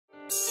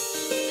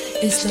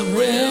It's the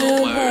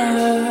real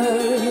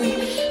word.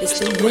 It's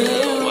the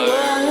real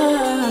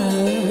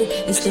word.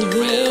 It's the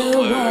real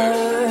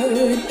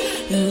word.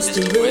 It's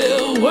the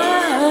real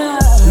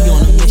word. We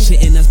on a mission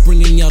and that's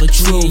bringing y'all the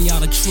truth.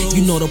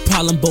 You know the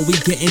problem, but we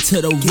get into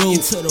the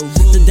root.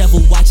 The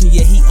devil watching,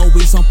 yeah, he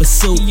always on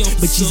pursuit.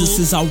 But Jesus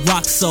is our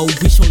rock, so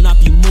we shall not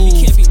be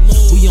moved.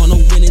 We on a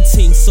winning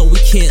team, so we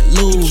can't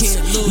lose.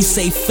 We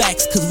say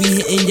facts, cause we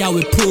hitting y'all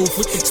with proof.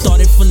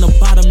 Started from the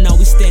bottom, now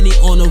we standing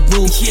on the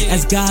roof.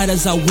 As God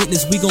as our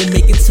witness, we gon'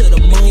 make it to the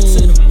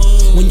moon.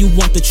 When you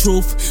want the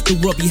truth, the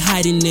world be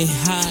hiding it.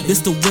 This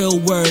the real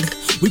word,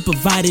 we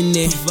providing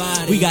it.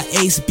 We got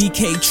Ace,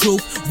 BK,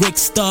 Truth, Rick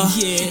Star,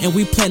 and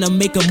we plan to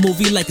make a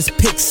movie like it's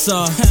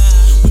Pixar.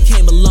 We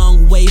came a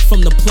long way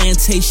from the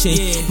plantation.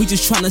 We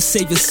just tryna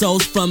save your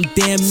souls from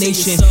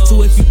damnation.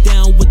 So if you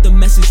down with the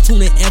message,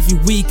 tune in every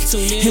week.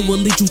 It will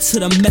lead you to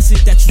the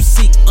message that you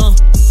seek.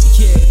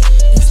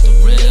 It's the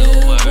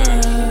real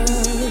word.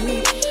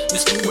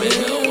 It's the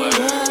real word.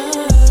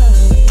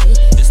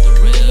 It's the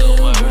real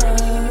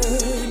word.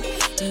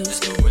 It's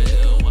the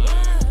real word.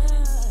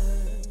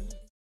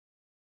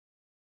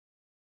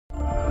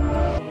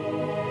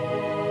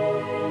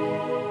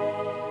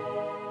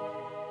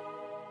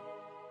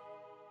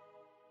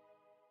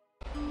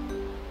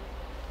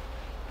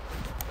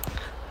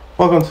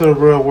 Welcome to the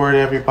Real Word,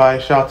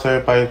 everybody. Shout out to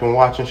everybody who's been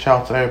watching.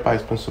 Shout out to everybody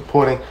who's been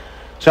supporting.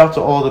 Shout out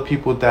to all the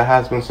people that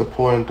has been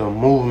supporting the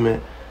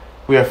movement.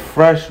 We are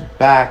fresh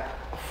back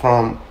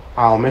from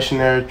our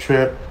missionary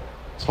trip,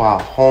 to our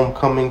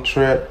homecoming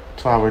trip,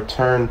 to our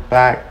return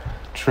back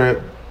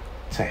trip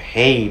to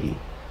Haiti.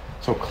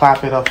 So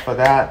clap it up for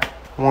that.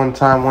 One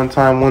time.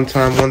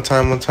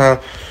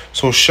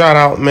 So shout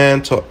out,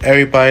 man, to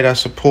everybody that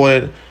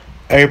supported,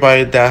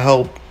 everybody that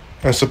helped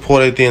and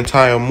supported the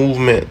entire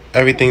movement,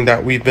 everything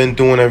that we've been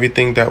doing,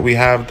 everything that we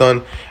have done,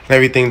 and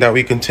everything that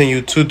we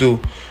continue to do.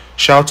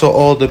 Shout out to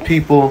all the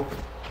people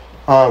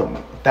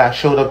that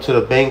showed up to the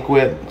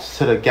banquet,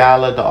 to the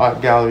gala, the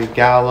art gallery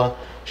gala.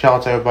 Shout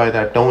out to everybody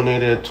that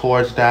donated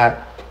towards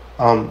that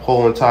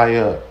whole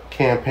entire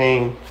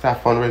campaign,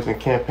 that fundraising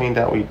campaign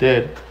that we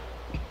did.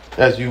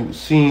 As you've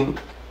seen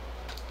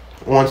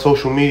on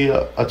social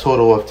media, a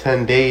total of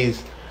 10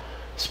 days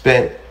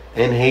spent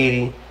in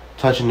Haiti,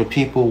 touching the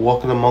people,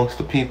 walking amongst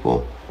the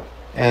people,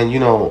 and,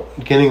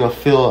 getting a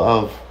feel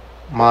of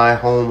my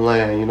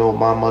homeland,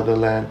 my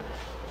motherland,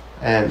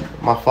 and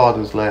my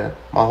father's land,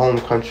 my home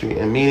country,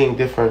 and meeting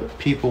different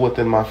people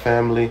within my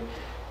family,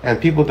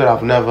 and people that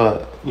I've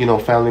never,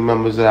 family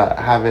members that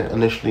I haven't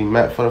initially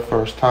met for the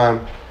first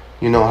time,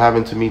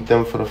 having to meet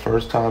them for the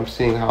first time,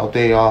 seeing how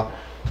they are,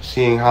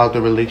 seeing how the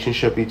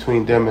relationship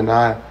between them and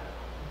I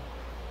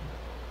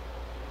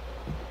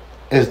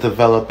is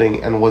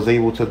developing and was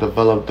able to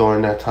develop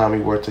during that time we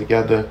were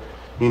together.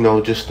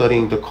 Just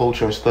studying the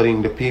culture and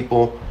studying the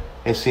people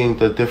and seeing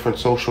the different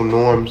social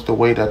norms, the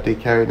way that they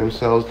carry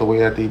themselves, the way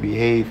that they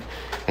behave,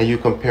 and you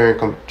compare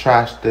and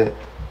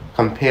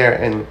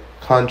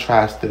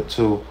contrast it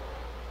to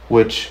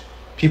which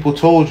people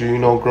told you,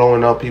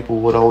 growing up, people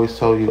would always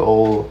tell you,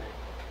 oh,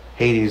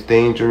 Haiti is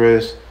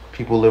dangerous,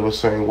 people live a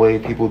certain way,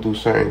 people do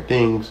certain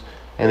things,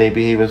 and they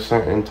behave a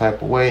certain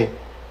type of way.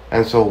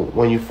 And so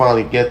when you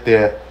finally get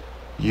there,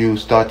 you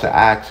start to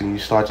act and you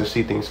start to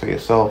see things for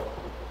yourself.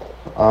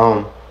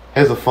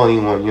 Here's a funny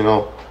one,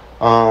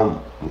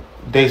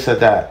 they said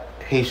that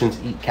Haitians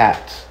eat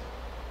cats.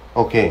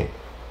 Okay,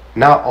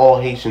 not all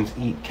Haitians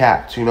eat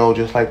cats,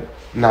 just like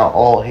not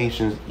all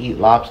Haitians eat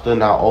lobster,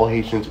 not all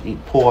Haitians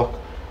eat pork,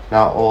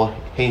 not all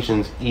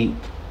Haitians eat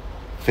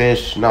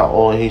fish, not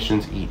all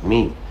Haitians eat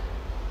meat.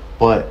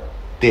 But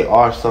there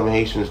are some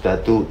Haitians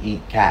that do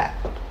eat cat.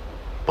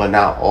 But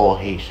not all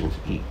Haitians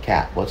eat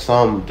cat. But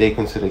some, they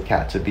consider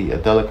cat to be a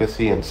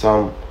delicacy, and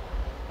some,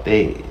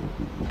 they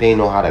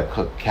know how to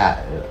cook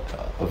cat in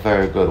a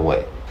very good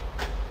way,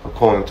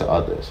 according to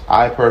others.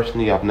 I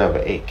personally, I've never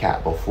ate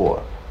cat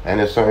before. And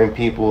there's certain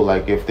people,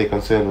 like if they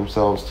consider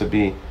themselves to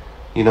be,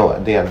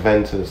 the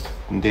Adventists,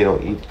 they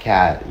don't eat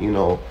cat.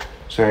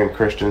 Certain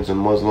Christians and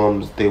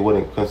Muslims, they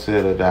wouldn't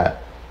consider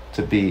that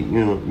to be,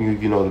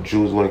 the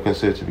Jews wouldn't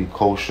consider it to be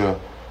kosher.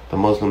 The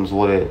Muslims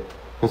wouldn't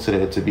consider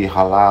it to be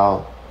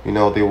halal.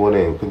 They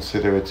wouldn't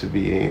consider it to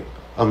be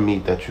a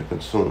meat that you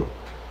consume.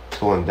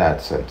 So in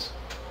that sense.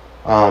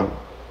 But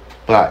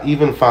I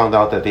even found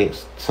out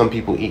that some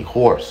people eat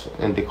horse,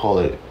 and they call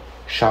it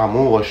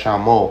shamu or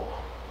chameau.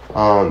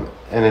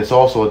 And it's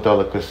also a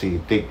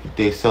delicacy.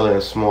 They sell it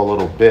in small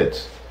little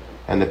bits,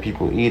 and the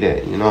people eat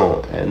it,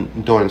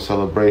 and during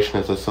celebration,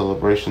 it's a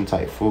celebration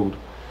type food.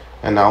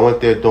 And I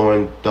went there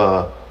during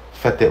the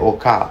Fête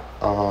Oka,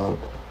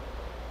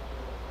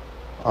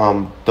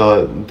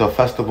 the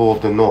Festival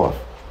of the North,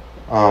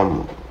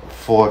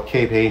 for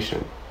Cape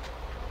Haitian.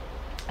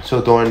 So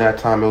during that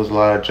time, it was a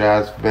lot of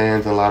jazz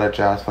bands, a lot of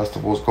jazz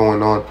festivals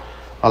going on,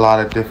 a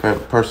lot of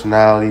different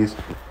personalities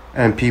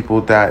and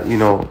people that,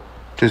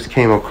 just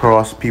came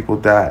across, people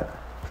that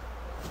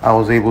I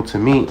was able to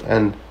meet.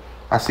 And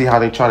I see how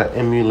they try to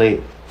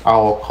emulate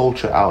our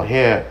culture out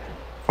here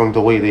from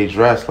the way they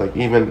dress. Like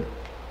even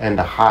in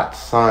the hot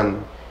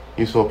sun,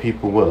 you saw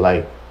people with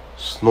like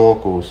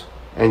snorkels,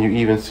 and you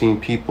even seen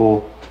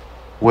people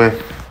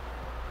with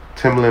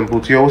Timberland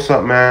boots. Yo, what's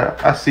up, man?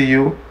 I see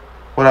you.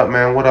 What up,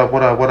 man? What up?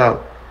 What up? What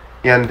up?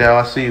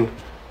 Yandel, I see you.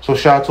 So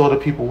shout out to all the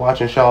people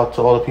watching. Shout out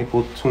to all the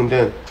people tuned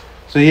in.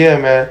 So yeah,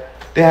 man,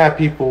 they had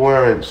people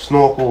wearing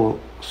snorkel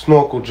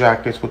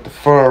jackets with the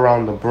fur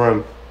around the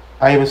brim.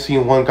 I even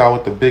seen one guy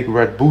with the big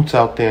red boots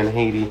out there in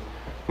Haiti. You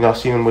know, I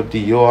seen him with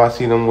Dior. I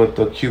seen him with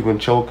the Cuban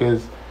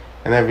chokers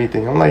and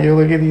everything. I'm like, yo,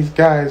 look at these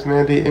guys,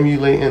 man. They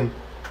emulating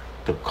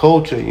the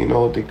culture, you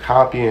know, they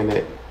copying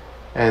it.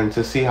 And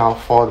to see how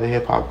far the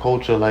hip hop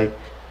culture, like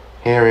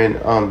hearing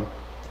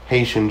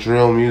Haitian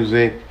drill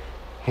music,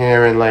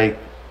 hearing like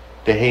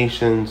the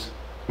Haitians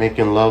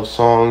making love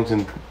songs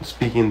and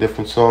speaking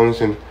different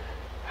songs and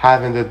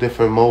having the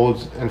different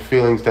modes and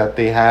feelings that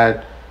they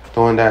had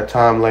during that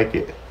time. Like,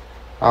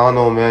 I don't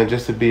know, man,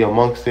 just to be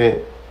amongst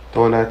it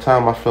during that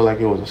time, I feel like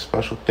it was a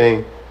special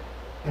thing.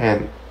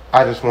 And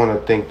I just want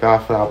to thank God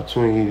for the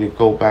opportunity to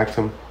go back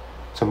to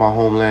my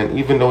homeland.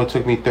 Even though it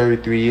took me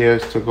 33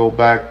 years to go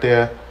back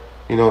there,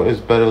 you know, it's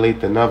better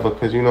late than never,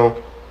 because, you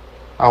know,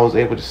 I was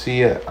able to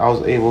see it. I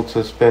was able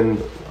to spend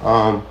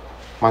my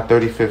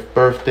 35th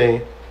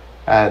birthday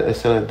at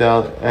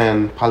Esiladel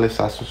and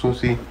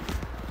Palisasususi.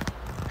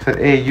 Said,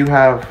 hey, you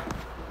have,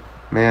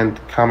 man,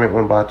 the comment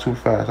went by too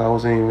fast. I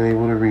wasn't even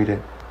able to read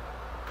it.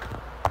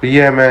 But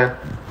yeah, man,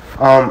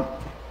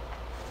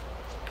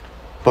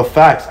 but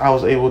facts, I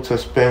was able to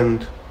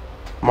spend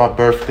my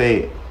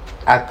birthday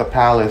at the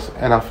palace,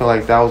 and I feel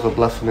like that was a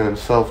blessing in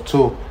itself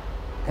too.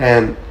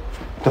 And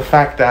the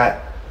fact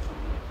that,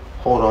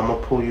 hold on, I'm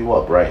gonna pull you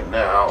up right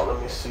now.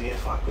 Let me see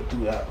if I could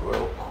do that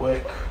real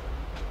quick.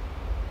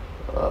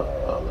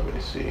 Let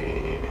me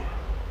see.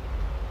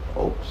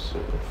 Oops,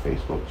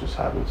 Facebook just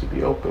happened to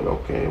be open.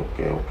 Okay.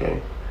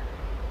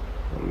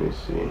 Let me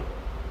see.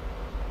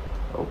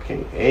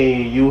 Okay,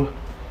 hey,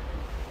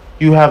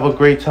 you have a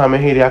great time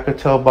in Haiti. I could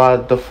tell by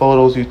the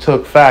photos you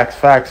took. Facts.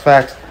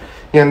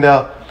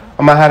 Yandel,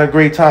 I had a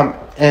great time.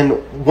 And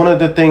one of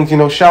the things, you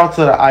know, shout out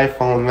to the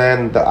iPhone,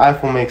 man. The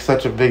iPhone makes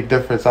such a big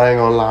difference, I ain't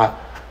gonna lie.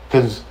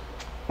 Because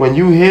when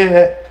you hear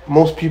it,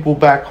 most people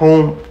back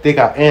home, they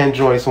got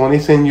Android. So when they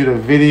send you the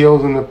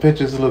videos and the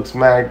pictures, it looks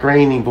mad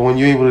grainy. But when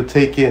you're able to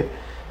take it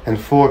in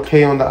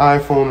 4K on the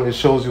iPhone, it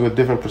shows you a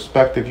different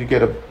perspective. You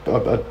get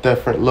a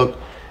different look,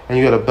 and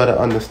you get a better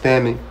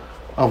understanding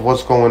of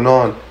what's going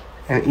on.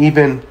 And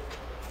even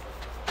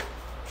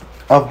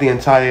of the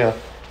entire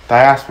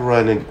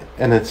diaspora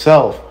in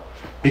itself.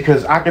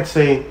 Because I could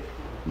say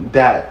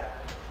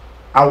that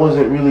I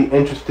wasn't really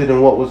interested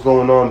in what was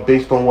going on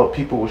based on what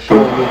people were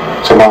showing me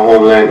to my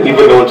homeland.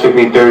 Even though it took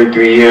me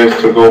 33 years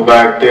to go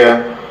back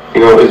there,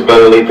 you know, it's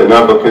better late than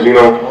never. Because, you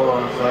know,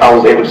 I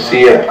was able to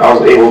see it.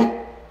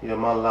 Yeah,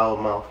 my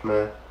loud mouth,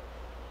 man.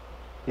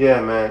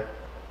 Yeah, man.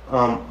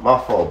 My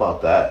fault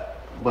about that.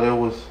 But it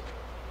was,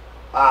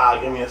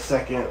 give me a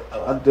second.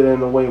 I did it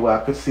in a way where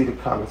I could see the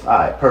comments.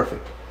 Alright,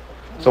 perfect.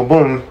 So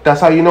boom, that's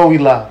how you know we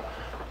loud.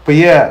 But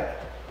yeah,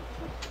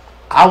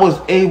 I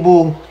was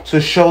able to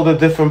show the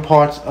different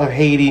parts of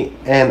Haiti,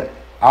 and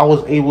I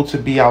was able to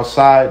be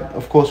outside.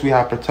 Of course, we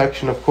had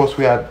protection. Of course,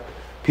 we had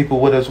people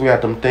with us. We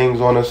had them things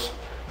on us.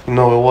 You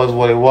know, it was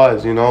what it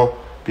was, you know,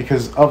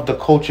 because of the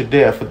culture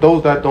there. For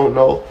those that don't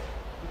know,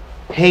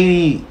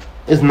 Haiti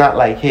is not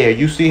like here.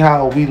 You see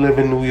how we live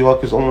in New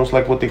York is almost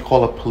like what they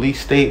call a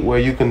police state, where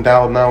you can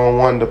dial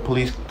 911. The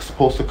police is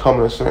supposed to come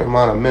in a certain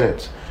amount of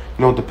minutes,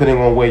 you know, depending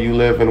on where you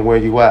live and where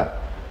you at.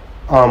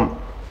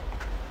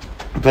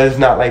 But it's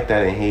not like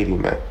that in Haiti,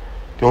 man.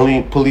 The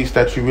only police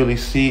that you really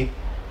see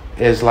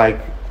is like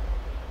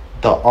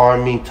the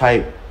army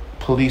type,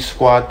 police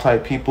squad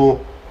type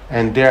people,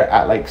 and they're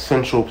at like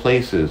central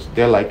places.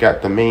 They're like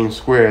at the main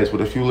squares. But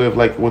if you live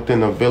like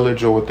within a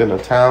village or within a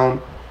town,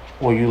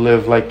 or you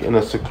live like in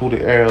a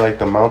secluded area like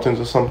the mountains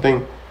or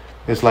something,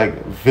 it's like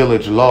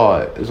village law.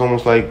 It's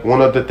almost like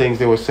one of the things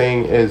they were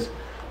saying is,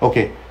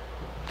 okay,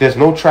 there's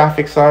no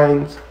traffic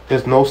signs,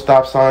 there's no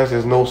stop signs,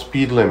 there's no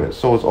speed limit.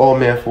 So it's all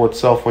meant for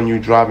itself when you're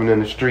driving in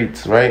the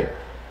streets, right?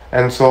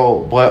 And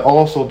so, but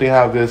also they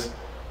have this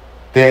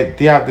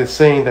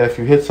saying that if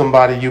you hit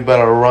somebody, you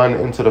better run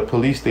into the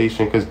police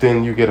station, because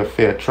then you get a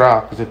fair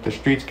trial. Because if the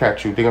streets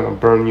catch you, they're gonna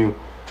burn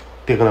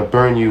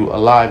you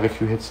alive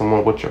if you hit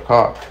someone with your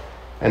car.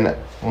 And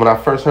when I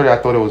first heard it, I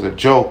thought it was a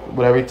joke.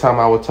 But every time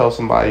I would tell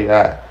somebody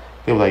that,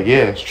 they were like,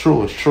 yeah, it's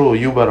true.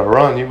 You better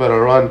run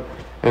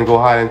and go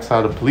hide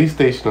inside a police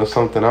station or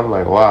something. I'm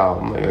like, wow.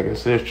 I'm like, I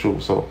guess it's true.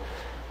 So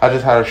I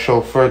just had a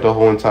chauffeur the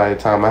whole entire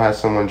time. I had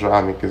someone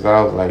driving, because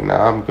I was like,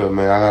 nah, I'm good,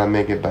 man. I gotta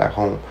make it back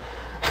home.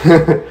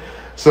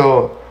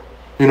 So,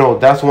 you know,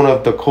 that's one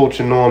of the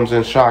culture norms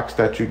and shocks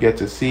that you get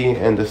to see,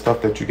 and the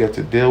stuff that you get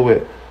to deal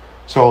with.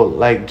 So,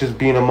 like, just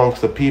being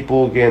amongst the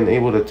people, getting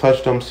able to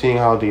touch them, seeing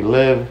how they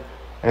live,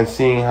 and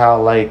seeing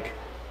how, like,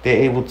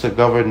 they're able to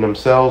govern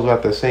themselves, but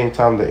at the same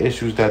time, the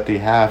issues that they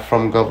have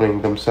from governing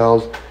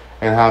themselves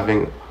and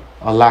having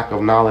a lack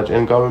of knowledge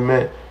in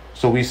government.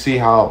 So we see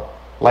how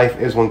life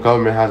is when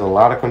government has a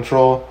lot of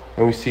control,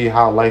 and we see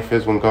how life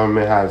is when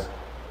government has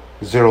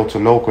zero to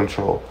no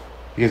control.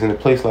 Because in a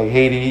place like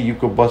Haiti, you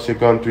could bust your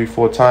gun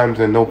 3-4 times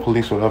and no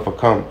police will ever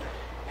come.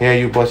 Here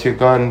you bust your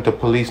gun, the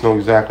police know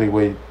exactly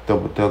where the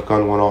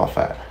gun went off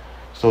at.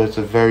 So it's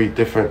a very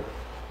different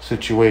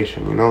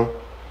situation, you know?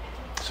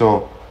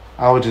 So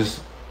I was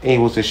just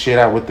able to share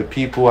that with the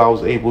people. I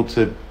was able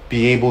to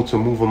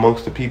move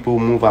amongst the people,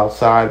 move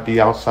outside, be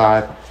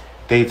outside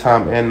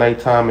daytime and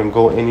nighttime, and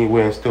go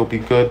anywhere and still be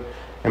good,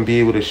 and be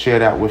able to share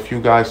that with you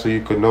guys so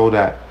you could know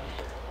that,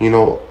 you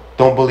know,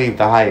 don't believe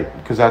the hype.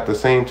 Because at the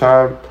same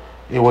time,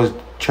 it was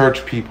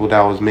church people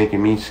that was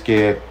making me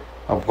scared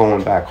of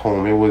going back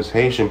home. It was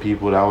Haitian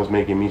people that was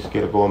making me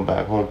scared of going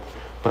back home.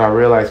 But I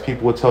realized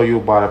people will tell you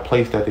about a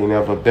place that they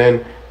never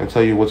been and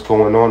tell you what's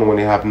going on when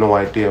they have no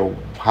idea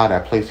how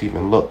that place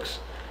even looks.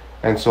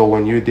 And so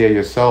when you're there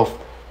yourself,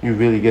 you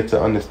really get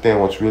to understand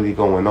what's really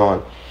going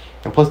on.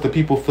 And plus, the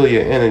people feel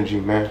your energy,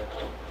 man.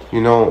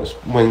 You know,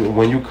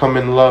 when you come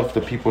in love,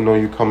 the people know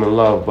you come in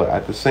love. But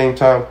at the same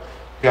time,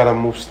 you gotta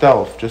move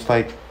stealth, just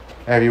like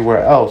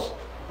everywhere else.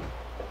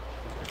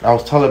 I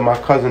was telling my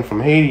cousin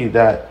from Haiti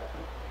that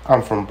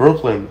I'm from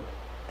Brooklyn,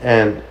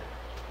 and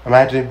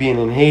imagine being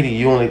in Haiti,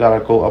 you only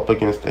gotta go up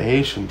against the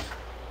Haitians,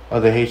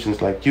 other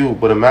Haitians like you.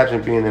 But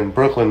imagine being in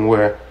Brooklyn,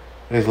 where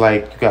it's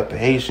like you got the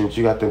Haitians,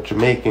 you got the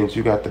Jamaicans,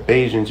 you got the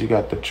Bajans, you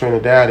got the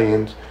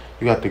Trinidadians,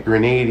 you got the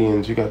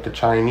Grenadians, you got the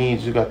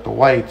Chinese, you got the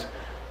whites,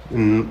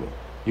 and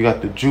you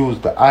got the Jews,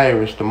 the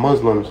Irish, the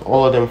Muslims,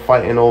 all of them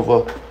fighting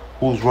over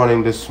who's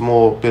running this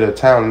small bit of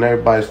town, and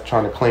everybody's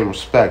trying to claim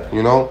respect,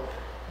 you know?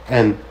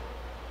 And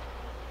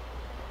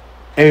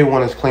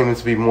everyone is claiming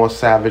to be more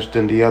savage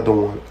than the other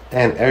one.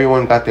 And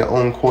everyone got their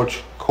own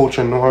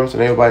culture norms,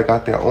 and everybody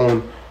got their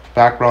own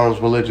backgrounds,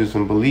 religions,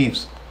 and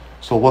beliefs.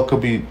 So what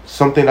could be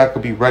something that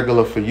could be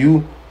regular for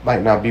you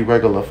might not be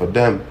regular for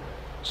them.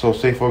 So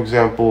say, for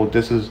example,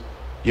 this is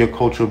your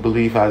cultural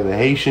belief as a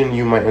Haitian.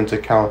 You might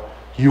encounter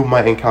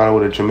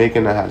with a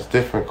Jamaican that has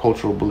different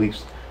cultural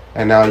beliefs.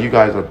 And now you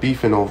guys are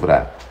beefing over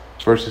that.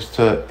 Versus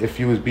to if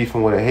you was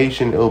beefing with a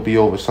Haitian, it'll be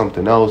over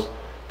something else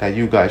that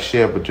you guys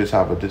share but just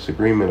have a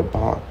disagreement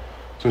upon.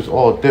 So it's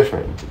all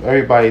different.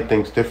 Everybody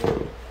thinks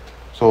differently.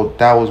 So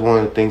that was one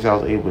of the things I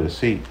was able to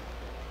see.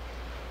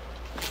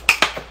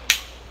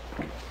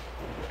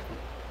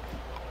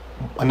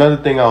 Another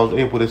thing I was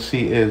able to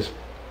see is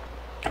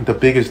the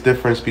biggest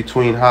difference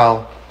between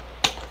how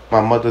my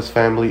mother's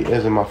family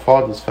is and my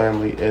father's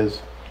family is,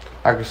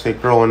 I could say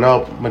growing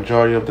up,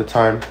 majority of the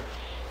time,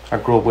 I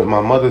grew up with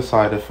my mother's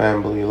side of the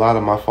family. A lot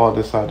of my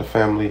father's side of the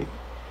family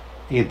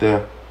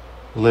either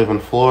live in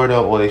Florida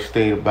or they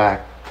stayed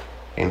back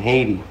in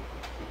Haiti.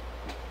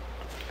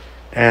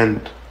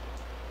 And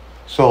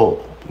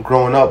so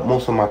growing up,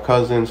 most of my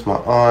cousins, my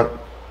aunt,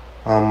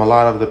 a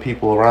lot of the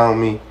people around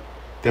me,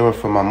 they were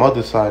from my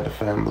mother's side of the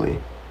family.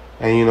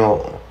 And you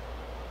know,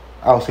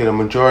 I would say the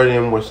majority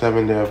of them were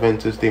Seventh-day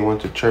Adventists. They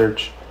went to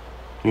church.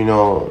 You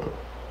know,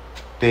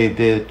 they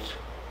did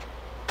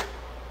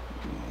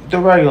the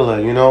regular,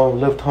 you know,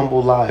 lived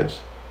humble lives.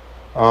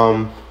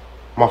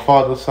 My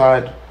father's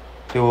side,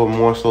 they were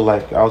more so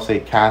like, I would say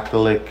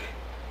Catholic,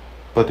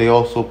 but they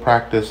also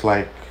practiced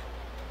like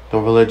the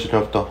religion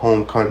of the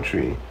home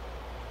country.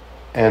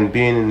 And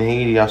being in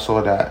Haiti, I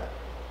saw that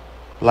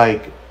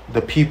like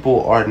the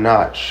people are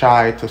not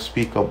shy to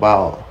speak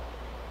about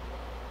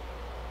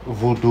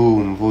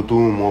voodoo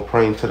or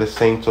praying to the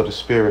saints or the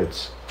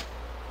spirits.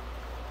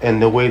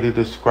 And the way they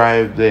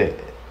describe it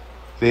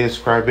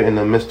in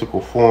a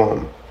mystical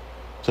form,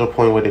 to the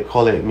point where they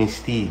call it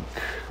mystique,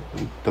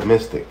 the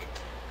mystic,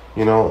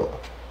 you know,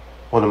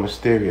 or the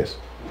mysterious.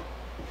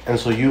 And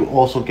so you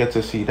also get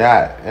to see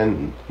that,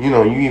 and you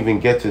know, you even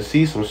get to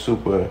see some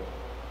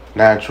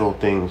supernatural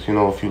things. You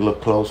know, if you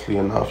look closely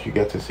enough, you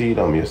get to see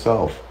them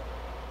yourself,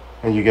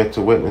 and you get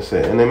to witness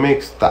it. And it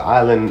makes the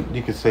island,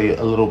 you could say,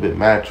 a little bit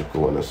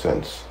magical in a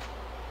sense,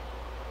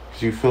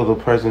 because you feel the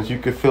presence. You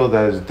could feel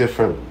that it's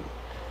different.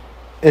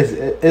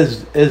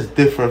 Is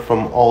different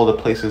from all the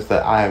places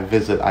that I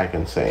visit, I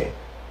can say.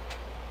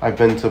 I've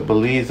been to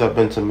Belize, I've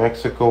been to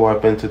Mexico,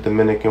 I've been to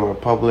Dominican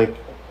Republic,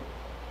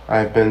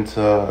 I've been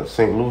to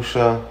St.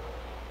 Lucia,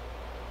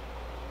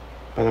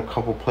 been a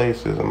couple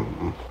places. I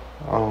don't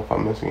know if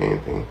I'm missing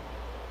anything,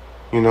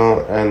 you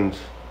know. And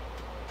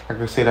I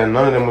could say that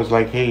none of them was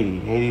like Haiti.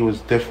 Haiti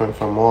was different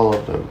from all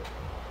of them.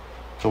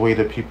 The way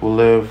that people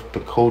live, the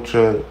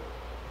culture,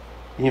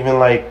 even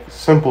like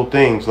simple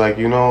things like,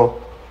 you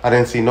know, I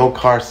didn't see no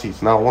car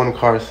seats, not one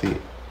car seat.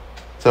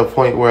 To a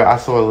point where I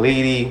saw a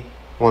lady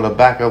on the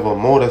back of a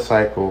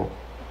motorcycle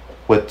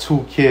with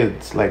two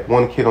kids, like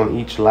one kid on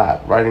each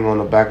lap, riding on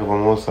the back of a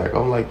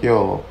motorcycle. I'm like,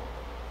 yo,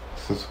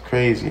 this is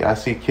crazy. I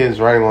see kids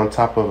riding on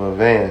top of a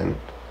van,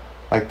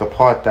 like the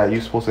part that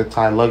you're supposed to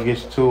tie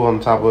luggage to on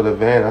top of the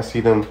van. I see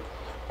them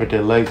with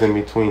their legs in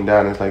between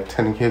that, and it's like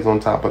 10 kids on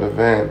top of the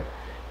van,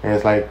 and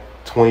it's like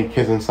 20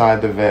 kids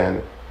inside the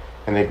van,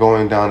 and they're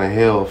going down a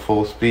hill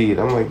full speed.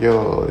 I'm like,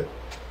 yo,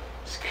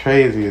 it's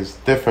crazy. It's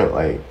different,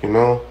 like, you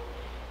know.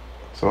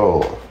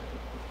 So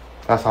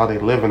that's how they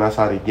live, and that's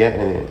how they get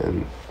in it.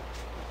 And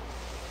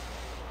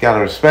gotta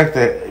respect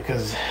it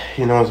because,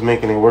 you know, it's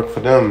making it work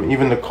for them.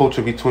 Even the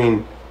culture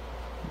between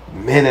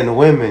men and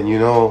women, you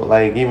know,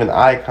 like even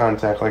eye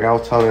contact. Like I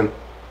was telling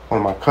one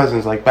of my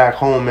cousins, like back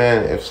home,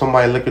 man, if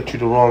somebody look at you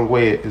the wrong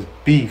way, it's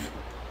beef.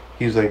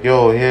 He's like,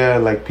 yo, here,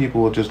 like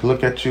people will just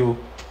look at you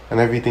and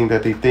everything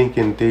that they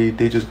thinking,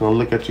 they just gonna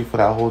look at you for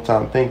that whole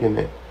time thinking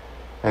it.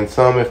 And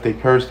some, if they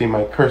curse, they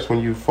might curse when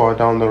you fall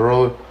down the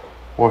road,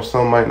 or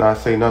some might not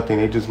say nothing.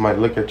 They just might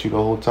look at you the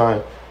whole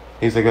time.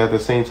 He's like, at the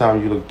same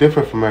time, you look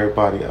different from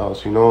everybody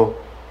else, you know?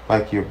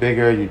 Like, you're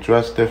bigger, you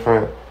dress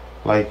different,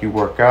 like, you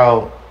work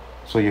out,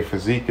 so your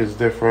physique is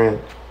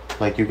different.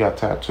 Like, you got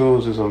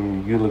tattoos or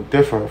something, you look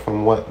different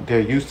from what they're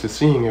used to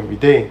seeing every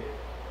day.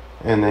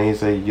 And then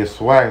he's like, you're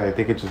swag, like,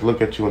 they could just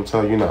look at you and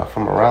tell you're not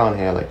from around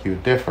here, like, you're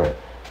different.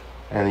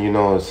 And, you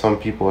know, some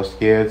people are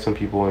scared, some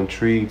people are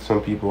intrigued,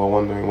 some people are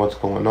wondering what's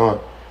going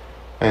on.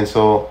 And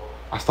so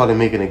I started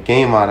making a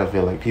game out of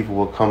it. Like, people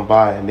would come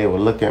by and they would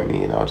look at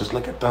me, and I would just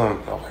look at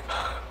them. I was like,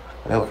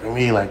 and they look at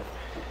me like,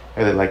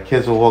 and then, like,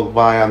 kids would walk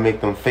by, I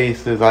make them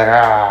faces, like,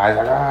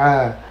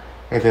 ah.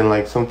 And then,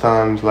 like,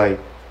 sometimes, like,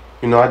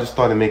 you know, I just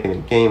started making a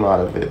game out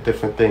of it,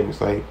 different things.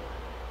 Like,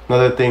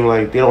 another thing,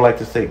 like, they don't like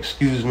to say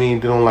excuse me.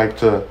 They don't like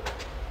to,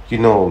 you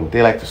know,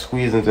 they like to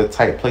squeeze into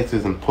tight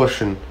places and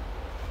push and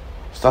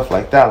stuff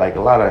like that. Like,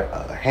 a lot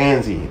of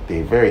handsy.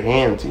 They very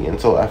handsy. And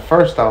so at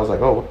first I was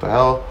like, oh, what the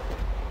hell?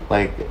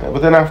 Like, but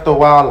then after a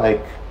while,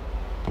 like,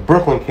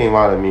 Brooklyn came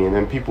out of me, and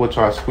then people would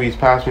try to squeeze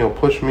past me or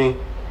push me,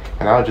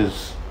 and I'll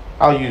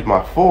use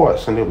my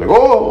force, and they'll be like,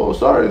 oh,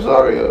 sorry,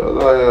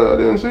 I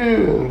didn't see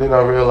you. And then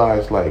I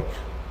realized, like,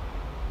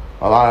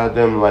 a lot of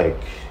them, like,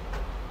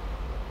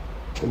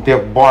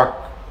 their bark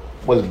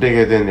was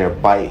bigger than their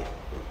bite,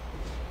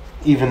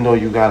 even though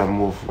you gotta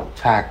move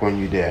tack when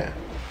you're there.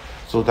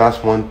 So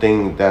that's one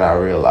thing that I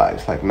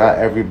realized. Like, not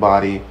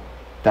everybody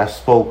that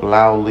spoke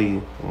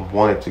loudly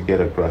wanted to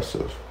get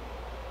aggressive.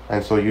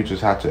 And so you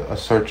just have to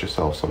assert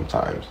yourself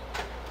sometimes.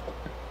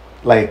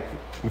 Like,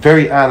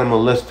 very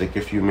animalistic,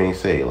 if you may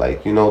say.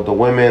 Like, you know, the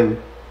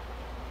women,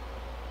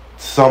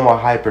 some are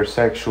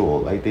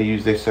hypersexual. Like, they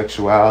use their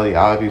sexuality,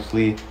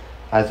 obviously,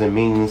 as a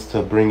means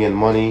to bring in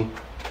money,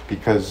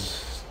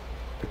 because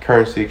the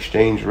currency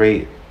exchange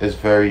rate is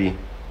very,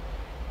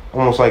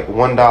 almost like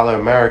 $1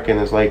 American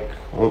is like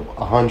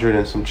 100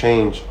 and some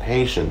change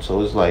Haitian.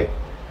 So it's like,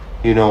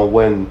 you know,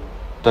 when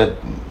the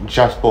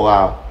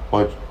diaspora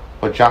or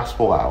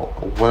diaspora,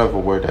 or whatever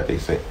word that they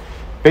say,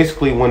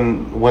 basically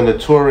when the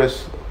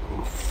tourists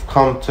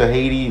come to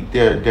Haiti,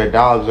 their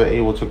dollars are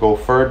able to go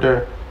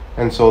further,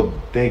 and so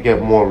they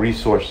get more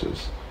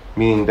resources,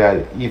 meaning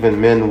that even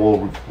men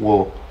will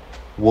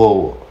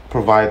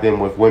provide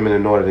them with women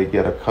in order to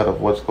get a cut of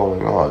what's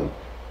going on,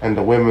 and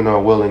the women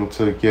are willing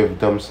to give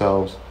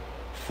themselves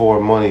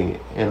for money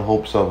in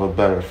hopes of a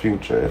better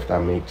future, if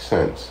that makes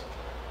sense.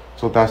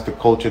 So that's the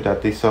culture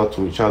that they sell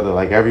to each other.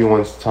 Like,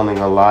 everyone's telling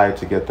a lie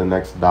to get the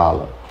next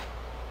dollar.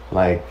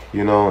 Like,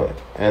 you know,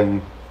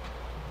 and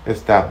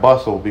it's that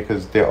bustle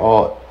because they're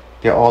all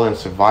in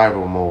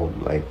survival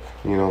mode. Like,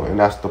 you know, and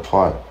that's the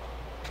part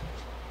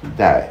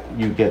that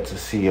you get to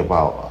see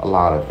about a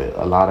lot of it.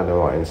 A lot of them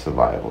are in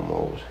survival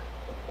mode.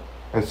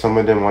 And some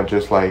of them are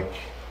just like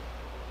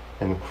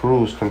in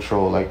cruise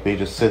control. Like, they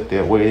just sit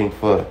there waiting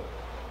for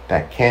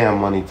that cam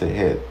money to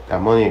hit,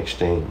 that money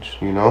exchange,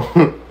 you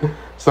know.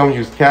 Some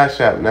use Cash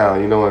App now,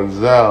 you know, and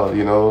Zelle,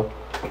 you know.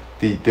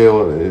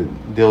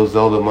 They'll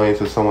Zelle the money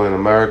to someone in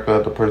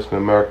America. The person in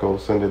America will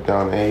send it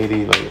down to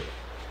Haiti. Like,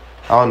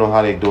 I don't know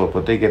how they do it,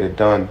 but they get it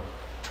done,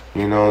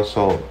 you know.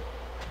 So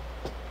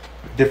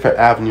different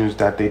avenues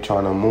that they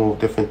trying to move,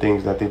 different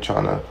things that they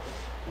trying to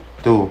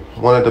do.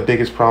 One of the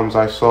biggest problems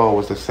I saw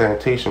was the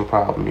sanitation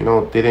problem. You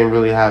know, they didn't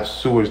really have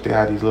sewers. They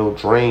had these little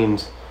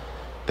drains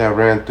that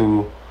ran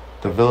through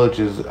the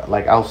villages,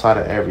 like outside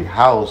of every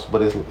house,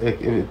 but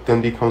it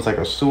then becomes like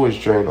a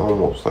sewage drain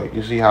almost. Like,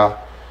 you see how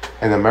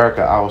in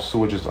America our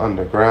sewage is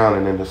underground,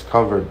 and then this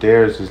covered,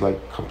 theirs is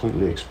like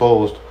completely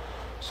exposed.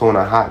 So on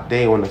a hot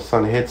day when the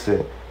sun hits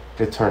it,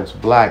 it turns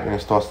black and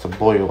it starts to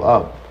boil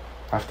up.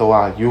 After a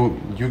while,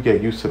 you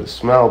get used to the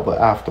smell, but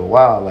after a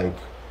while, like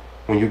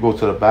when you go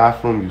to the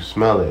bathroom, you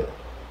smell it.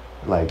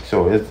 Like,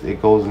 so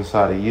it goes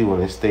inside of you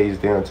and it stays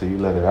there until you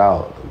let it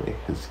out. I mean,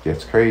 it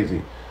gets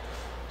crazy.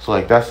 So,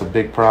 like, that's a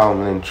big problem.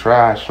 And then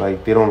trash,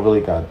 like, they don't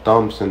really got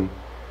dumps, and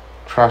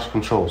trash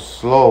control is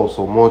slow.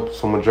 So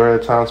majority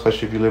of the time,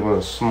 especially if you live in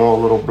a small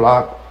little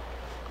block,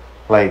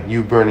 like,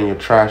 you burning your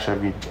trash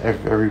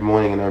every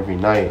morning and every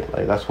night.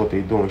 Like, that's what they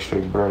doing,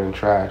 straight burning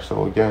trash.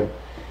 So again,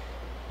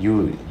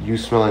 you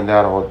smelling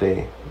that all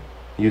day.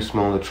 You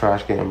smelling the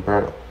trash getting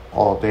burnt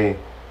all day.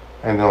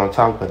 And then on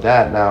top of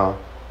that, now,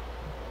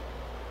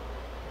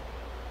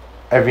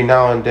 every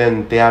now and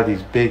then they have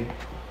these big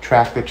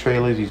tractor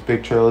trailers,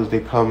 they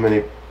come and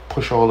they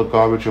push all the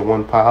garbage in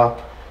one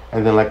pile,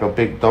 and then like a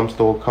big dumpster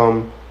will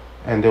come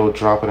and they'll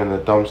drop it in the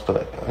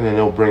dumpster, and then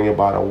they'll bring it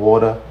by the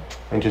water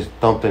and just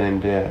dump it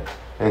in there.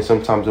 And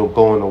sometimes they'll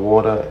go in the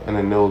water and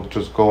then they'll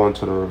just go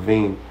into the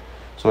ravine.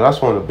 So that's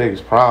one of the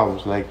biggest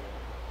problems. Like,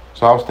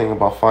 So I was thinking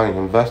about finding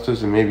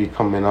investors and maybe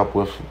coming up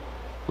with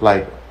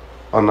like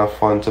enough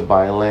funds to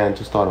buy land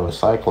to start a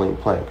recycling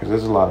plant, because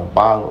there's a lot of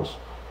bottles.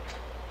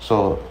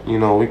 So, you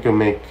know, we can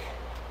make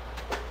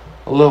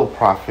a little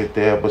profit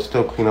there, but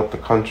still clean up the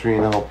country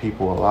and help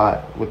people a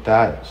lot with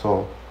that.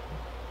 So,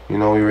 you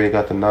know, we already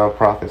got the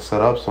nonprofit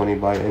set up. So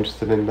anybody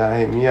interested in that,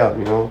 hit me up,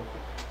 you know.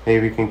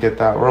 Maybe we can get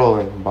that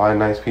rolling. Buy a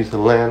nice piece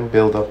of land,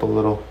 build up a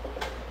little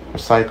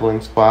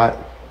recycling spot,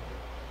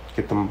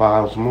 get them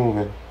bottles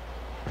moving.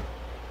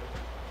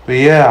 But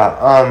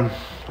yeah,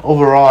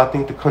 overall, I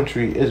think the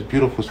country is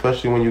beautiful,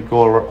 especially when you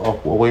go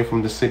away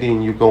from the city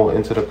and you go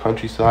into the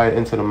countryside,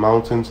 into the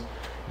mountains.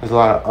 There's a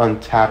lot of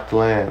untapped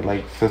land.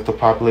 Like, since the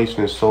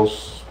population is so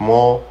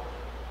small,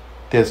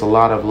 there's a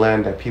lot of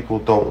land that people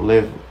don't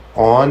live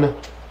on,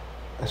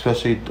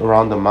 especially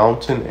around the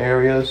mountain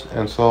areas.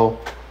 And so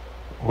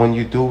when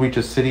you do reach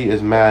a city,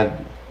 is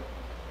mad,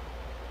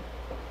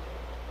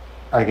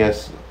 I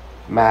guess,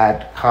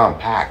 mad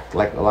compact,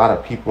 like a lot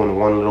of people in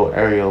one little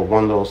area,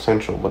 one little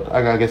central. But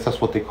I guess that's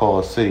what they call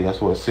a city.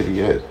 That's what a city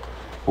is.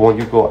 But when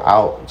you go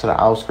out to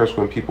the outskirts,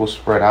 when people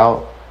spread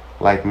out,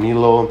 like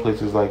Milo and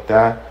places like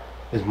that,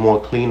 it's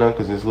more cleaner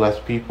because there's less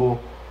people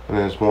and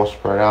then it's more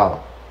spread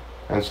out.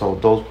 And so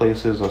those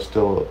places are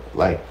still,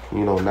 like,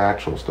 you know,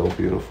 natural, still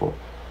beautiful,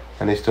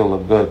 and they still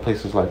look good.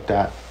 Places like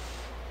that,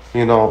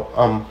 you know.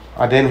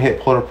 I didn't hit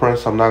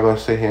Port-au-Prince. I'm not gonna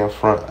sit here in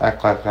front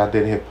act like I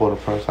did hit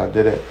Port-au-Prince. I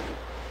didn't.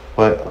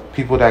 But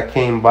people that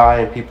came by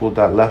and people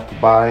that left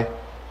by,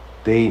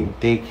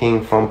 they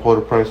came from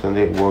Port-au-Prince and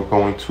they were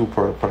going to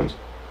Port-au-Prince.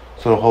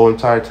 So the whole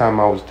entire time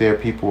I was there,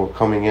 people were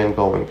coming in,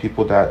 going.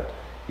 People that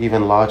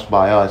even lodged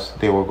by us,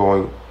 they were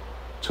going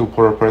to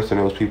Port-au-Prince, and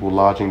there was people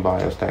lodging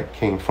by us that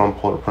came from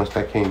Port-au-Prince,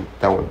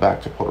 that went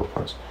back to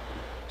Port-au-Prince.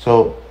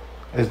 So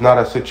it's not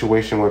a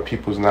situation where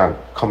people's not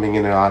coming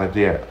in and out of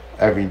there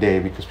every day,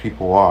 because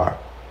people are.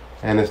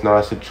 And it's not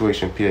a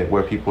situation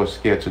where people are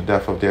scared to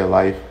death of their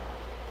life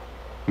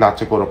not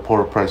to go to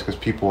Port-au-Prince, because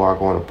people are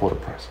going to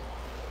Port-au-Prince.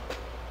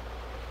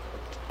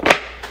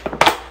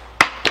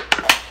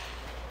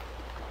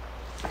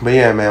 But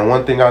yeah, man,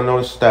 one thing I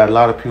noticed is that a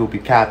lot of people be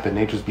capping.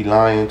 They just be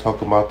lying,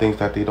 talking about things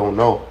that they don't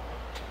know.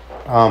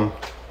 And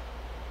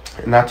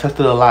I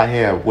tested a lot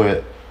here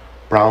with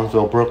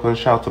Brownsville, Brooklyn.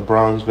 Shout out to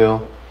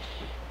Brownsville.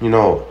 You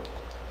know,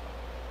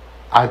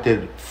 I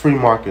did free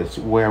markets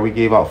where we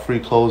gave out free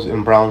clothes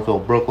in Brownsville,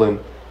 Brooklyn,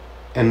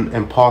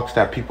 in parks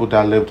that people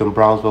that lived in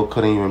Brownsville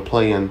couldn't even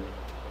play in.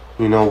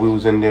 You know, we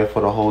was in there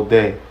for the whole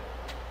day.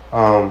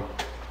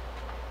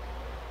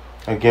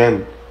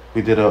 Again,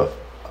 we did a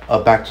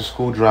back to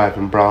school drive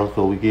in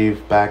Brownsville. We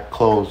gave back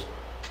clothes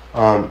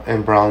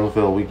in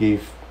Brownsville. We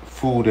gave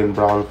food in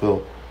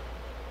Brownsville.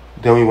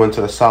 Then we went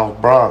to the South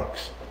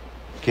Bronx,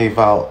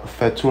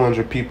 fed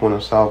 200 people in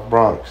the South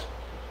Bronx.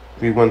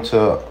 We went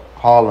to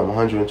Harlem,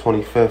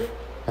 125th,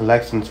 and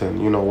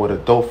Lexington, you know, where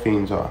the dope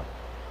fiends are.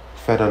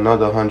 Fed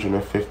another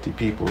 150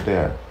 people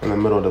there in the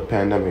middle of the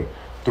pandemic.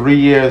 3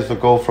 years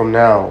ago from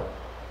now,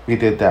 we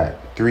did that.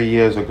 3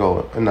 years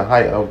ago, in the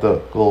height of the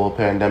global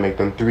pandemic.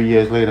 Then 3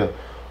 years later,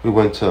 we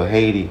went to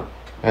Haiti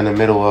in the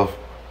middle of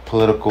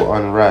political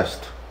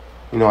unrest.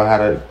 You know, I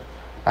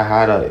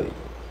had a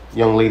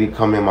young lady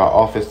come in my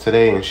office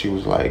today, and she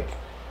was like,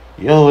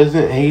 "Yo,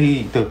 isn't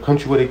Haiti the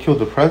country where they killed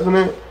the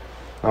president?"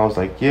 And I was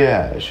like,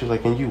 "Yeah." She was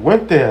like, "And you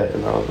went there?"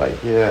 And I was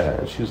like, "Yeah."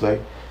 And she was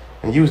like,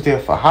 "And you was there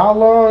for how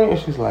long?" And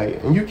she's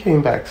like, "And you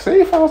came back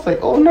safe?" I was like,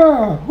 "Oh,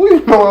 nah, who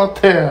you know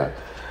out there?"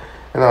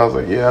 And I was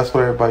like, "Yeah, that's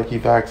what everybody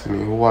keep asking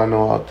me, who I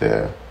know out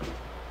there.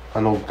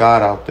 I know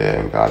God out there,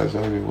 and God is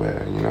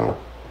everywhere, you know.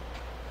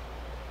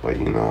 But,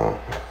 you know,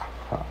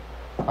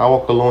 I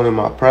walk alone in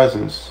my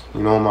presence.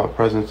 You know, my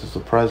presence is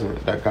a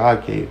present that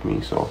God gave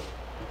me. So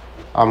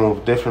I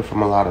move different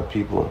from a lot of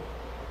people.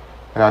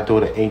 And I do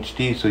it in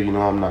HD, so, you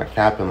know, I'm not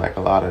capping like a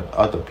lot of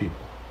other people.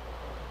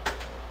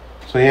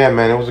 So, yeah,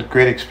 man, it was a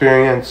great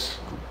experience.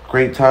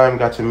 Great time.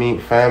 Got to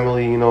meet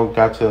family, you know,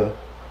 got to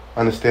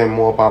understand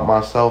more about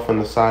myself and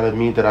the side of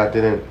me that I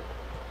didn't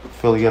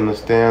fully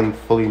understand,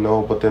 fully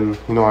know. But then,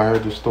 you know, I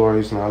heard the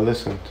stories and I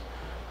listened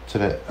to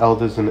the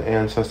elders and the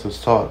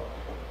ancestors taught,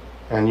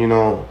 and you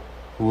know,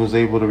 we was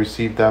able to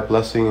receive that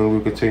blessing, and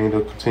we continue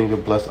to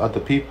bless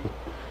other people,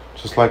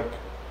 just like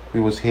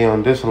we was here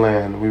on this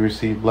land. We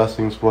received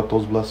blessings, brought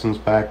those blessings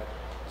back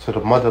to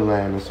the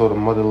motherland, and so the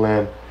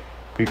motherland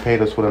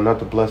repaid us with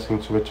another blessing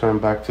to return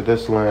back to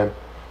this land,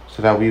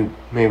 so that we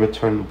may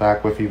return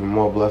back with even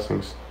more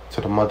blessings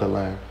to the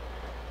motherland.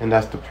 And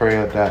that's the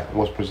prayer that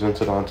was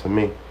presented onto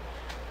me,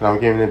 and I'm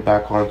giving it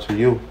back onto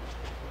you.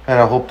 And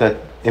I hope that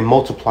it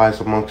multiplies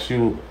amongst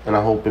you, and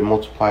I hope it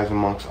multiplies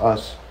amongst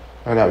us,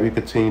 and that we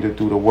continue to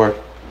do the work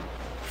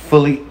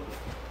fully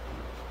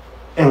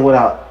and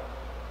without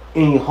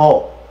any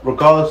halt,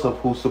 regardless of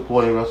who's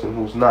supporting us and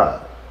who's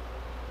not.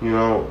 You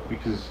know,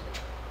 because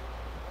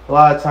a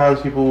lot of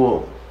times people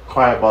will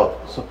cry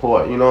about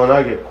support, you know, and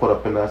I get caught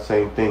up in that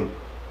same thing,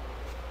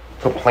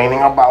 complaining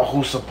about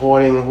who's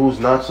supporting and who's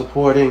not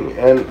supporting.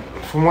 And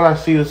from what I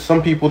see,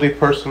 some people, they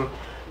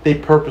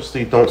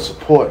purposely don't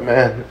support,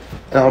 man.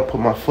 And I'll put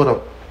my foot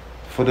up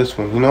for this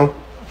one, you know?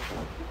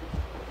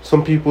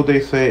 Some people,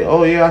 they say,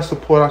 oh yeah, I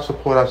support.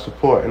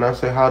 And I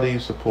say, how do you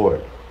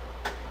support?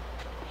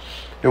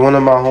 And one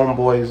of my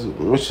homeboys,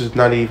 which is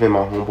not even my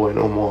homeboy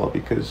no more,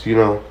 because, you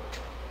know,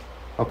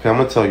 okay, I'm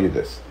going to tell you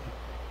this.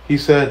 He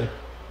said,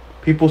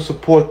 people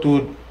support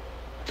through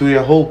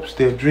their hopes,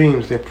 their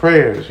dreams, their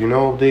prayers, you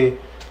know? They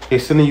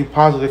sending you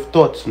positive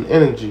thoughts and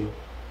energy.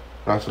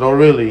 And I said, oh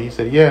really? He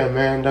said, yeah,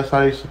 man, that's how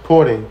they're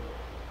supporting.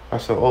 I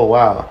said, oh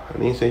wow.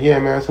 And he said, yeah,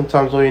 man,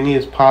 sometimes all you need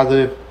is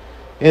positive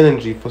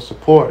energy for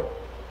support.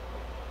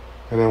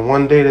 And then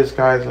one day this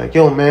guy's like,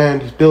 yo, man,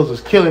 these bills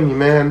is killing me,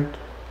 man.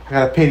 I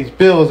gotta pay these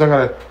bills. I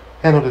gotta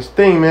handle this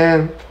thing,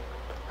 man.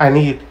 I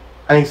need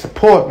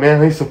support,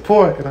 man. I need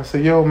support. And I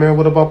said, yo, man,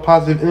 what about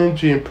positive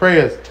energy and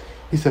prayers?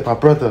 He said, my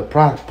brother,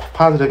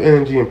 positive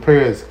energy and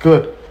prayers is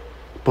good.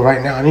 But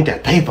right now I need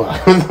that paper.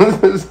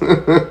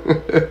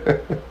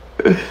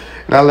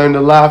 And I learned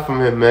a lot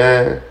from him,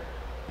 man.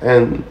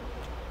 And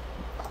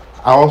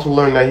I also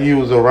learned that he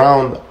was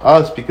around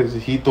us because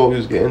he thought we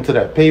was getting to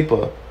that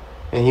paper.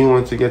 And he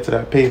wanted to get to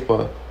that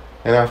paper.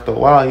 And after a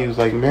while, he was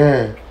like,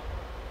 man,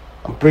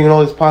 I'm bringing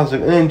all this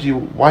positive energy.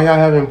 Why y'all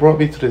haven't brought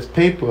me to this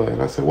paper?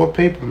 And I said, what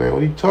paper, man?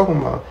 What are you talking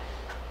about?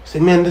 He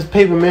said, man, this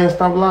paper, man,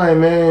 stop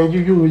lying, man.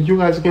 You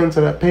guys are getting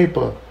to that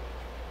paper.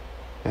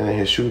 And then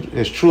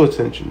his true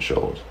attention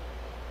shows.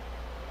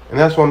 And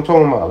that's what I'm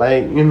talking about.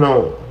 Like, you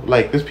know,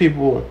 like these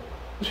people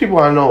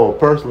I know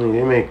personally,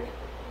 they make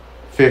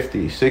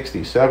 50,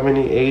 60,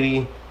 70,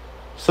 80.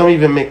 Some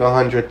even make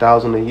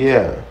 100,000 a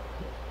year.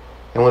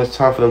 And when it's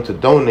time for them to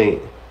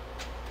donate,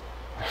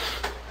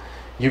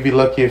 you'd be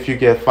lucky if you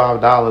get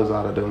 $5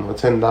 out of them or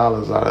 $10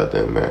 out of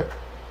them, man.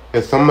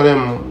 Because some of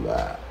them,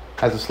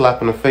 as a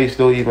slap in the face,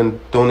 they'll even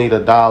donate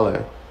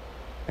 $1.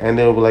 And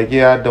they'll be like,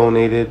 yeah, I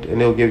donated.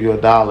 And they'll give you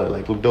 $1.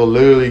 Like, they'll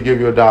literally give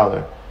you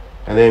 $1.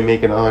 And they're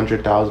making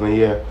 100,000 a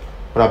year.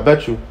 But I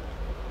bet you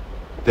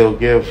they'll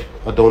give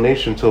a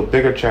donation to a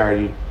bigger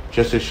charity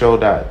just to show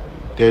that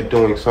they're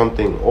doing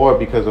something, or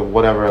because of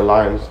whatever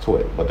aligns to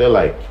it. But they're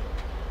like,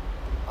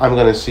 I'm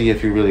going to see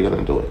if you're really going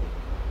to do it.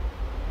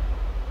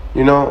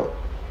 You know,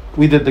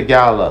 we did the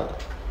gala.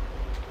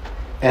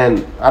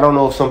 And I don't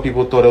know if some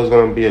people thought it was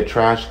going to be a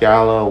trash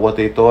gala or what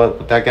they thought,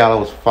 but that gala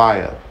was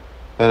fire.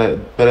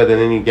 Better than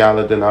any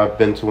gala that I've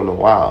been to in a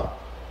while.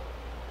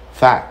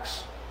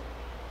 Facts.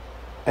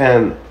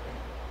 And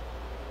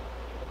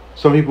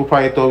some people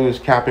probably thought we was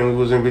capping. We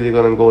wasn't really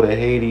going to go to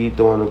Haiti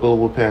during the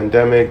global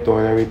pandemic,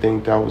 during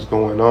everything that was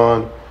going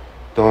on,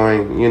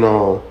 during, you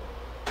know,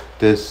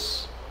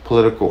 this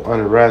political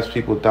unrest,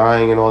 people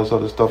dying and all this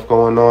other stuff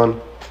going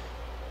on.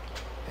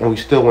 And we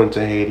still went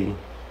to Haiti.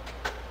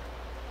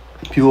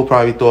 People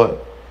probably thought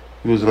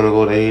we was going to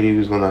go to Haiti, we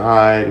was going to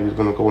hide, we was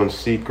going to go in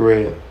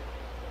secret.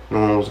 No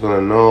one was going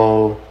to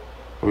know.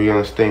 Were we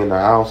going to stay in the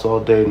house all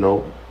day?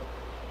 Nope.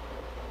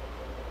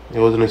 It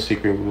wasn't a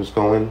secret we was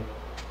going.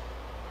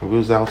 We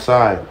was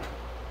outside.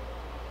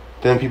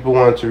 Then people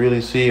wanted to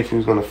really see if we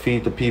was going to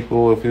feed the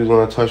people, if we was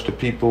going to touch the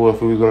people,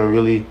 if we was going to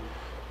really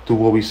do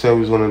what we said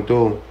we was going to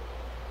do.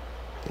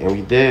 And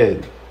we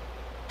did.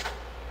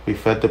 We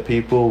fed the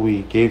people.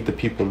 We gave the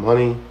people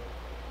money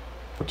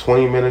for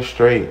 20 minutes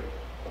straight.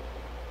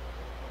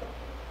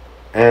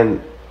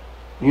 And,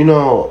 you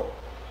know,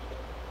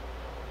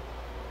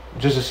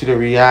 just to see the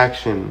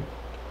reaction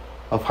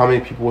of how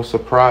many people were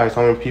surprised,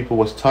 how many people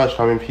was touched,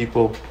 how many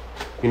people,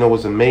 you know,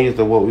 was amazed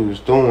at what we was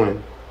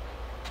doing.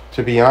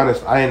 To be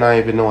honest, I did not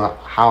even know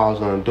how I was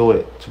going to do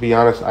it. To be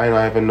honest, I did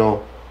not even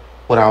know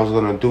what I was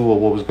going to do or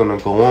what was going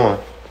to go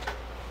on.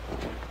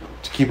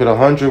 To keep it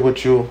 100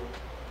 with you,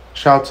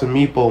 shout out to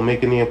Meepo,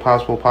 making the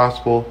impossible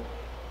possible.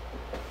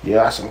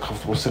 Yeah, that's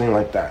uncomfortable sitting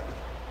like that.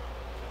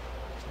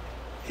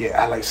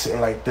 Yeah, I like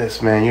sitting like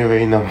this, man. You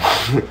already know.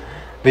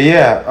 But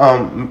yeah,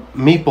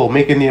 Meepo,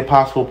 making the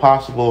impossible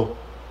possible.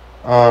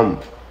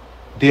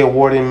 They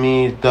awarded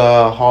me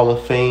the Hall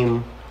of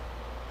Fame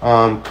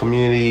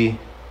community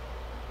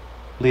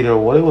leader.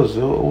 What it was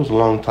a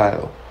long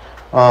title.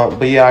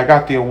 But yeah, I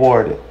got the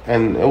award,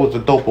 and it was a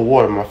dope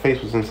award. My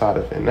face was inside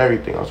of it and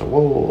everything. I was like,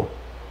 whoa,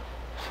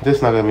 this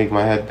is not gonna make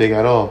my head big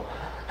at all.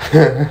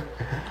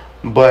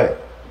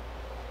 But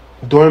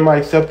during my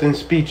acceptance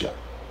speech,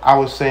 I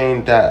was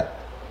saying that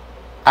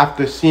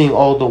after seeing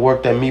all the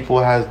work that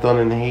Meepo has done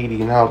in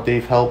Haiti and how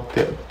they've helped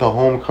the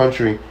home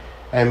country,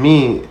 and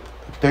me,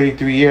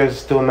 33 years,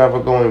 still never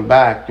going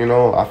back, you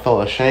know, I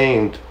felt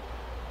ashamed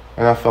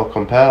and I felt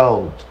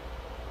compelled.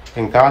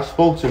 And God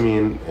spoke to me,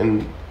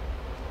 and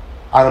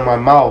out of my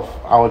mouth,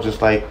 I was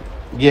just like,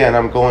 yeah, and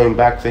I'm going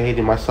back to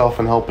Haiti myself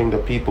and helping the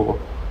people.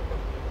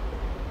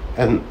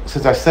 And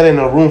since I said it in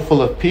a room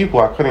full of people,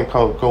 I couldn't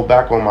go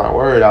back on my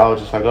word. I was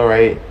just like, all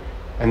right.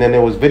 And then it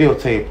was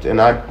videotaped,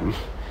 and I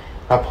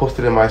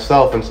posted it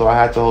myself, and so I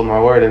had to hold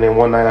my word. And then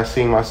one night I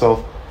seen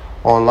myself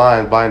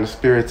online buying a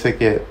Spirit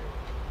ticket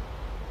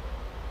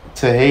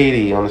to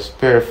Haiti on a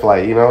Spirit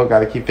flight. You know,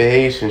 got to keep it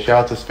Haitian.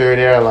 Shout out to Spirit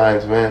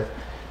Airlines, man.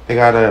 They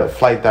got a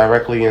flight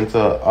directly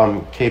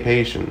into Cape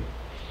Haitian.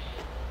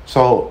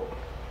 So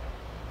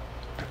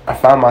I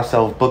found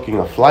myself booking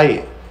a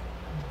flight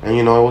And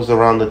it was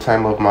around the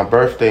time of my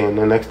birthday, and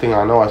the next thing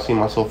I know, I see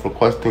myself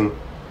requesting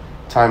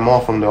time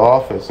off from the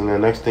office, and the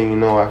next thing you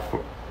know,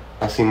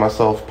 I see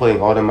myself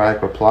putting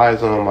automatic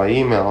replies on my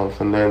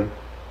emails, and then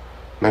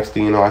next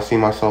thing you know, I see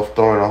myself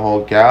throwing a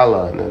whole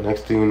gala, and then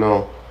next thing you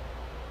know,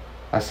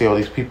 I see all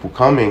these people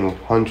coming,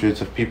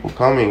 hundreds of people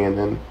coming, and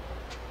then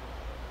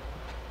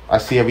I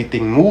see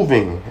everything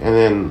moving, and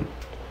then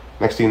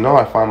next thing you know,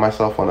 I find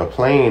myself on a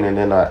plane, and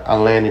then I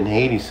land in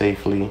Haiti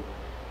safely.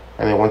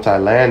 And then once I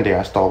land there,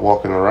 I start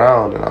walking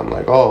around, and I'm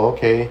like, oh,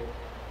 okay.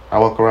 I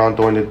walk around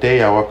during the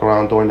day, I walk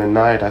around during the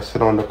night, I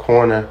sit on the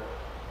corner.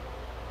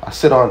 I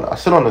sit on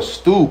the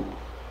stoop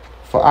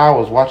for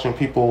hours watching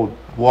people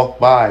walk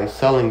by,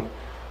 selling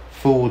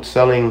food,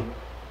 selling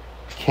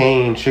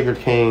sugar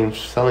cane,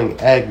 selling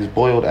eggs,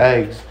 boiled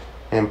eggs,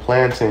 and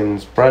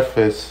plantains,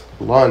 breakfast,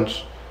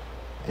 lunch,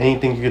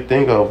 anything you could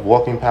think of,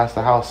 walking past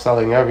the house,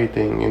 selling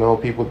everything,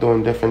 people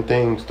doing different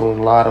things,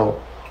 doing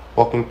lotto,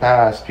 walking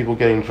past, people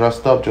getting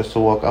dressed up just to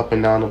walk up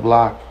and down the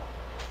block.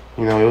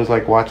 It was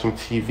like watching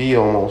TV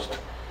almost,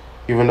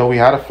 even though we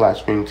had a flat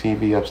screen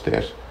TV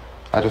upstairs.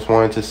 I just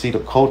wanted to see the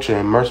culture,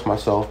 immerse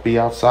myself, be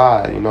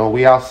outside,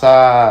 we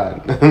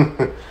outside,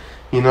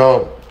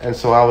 and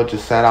so I would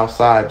just sat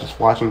outside just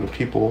watching the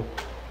people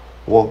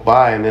walk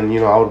by, and then,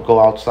 I would go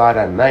outside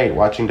at night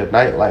watching the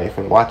nightlife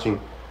and watching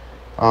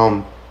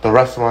the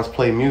restaurants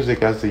play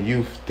music as the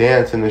youth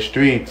dance in the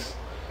streets,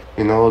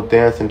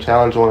 dance and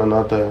challenge one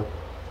another,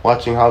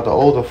 watching how the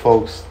older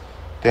folks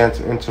dance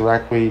and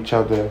interact with each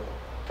other,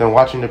 then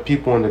watching the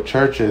people in the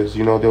churches,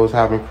 they was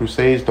having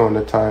crusades during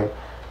the time,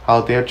 how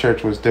their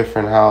church was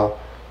different, how,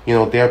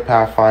 their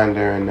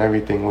pathfinder and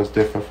everything was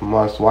different from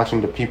us,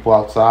 watching the people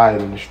outside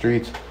in the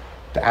streets,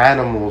 the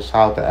animals,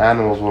 how the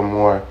animals were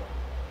more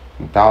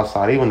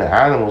docile, even the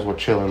animals were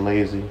chill and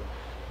lazy,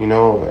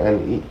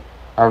 and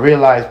I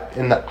realized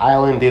in the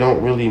island they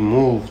don't really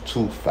move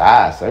too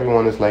fast.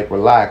 Everyone is like,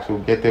 relax, we'll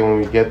get there when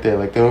we get there.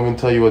 Like, they don't even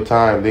tell you a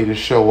time, they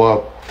just show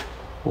up.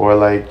 Or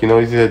like,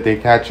 it's either they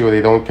catch you or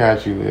they don't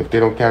catch you. If they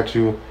don't catch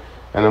you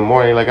in the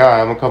morning, like, all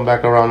right, I'm gonna come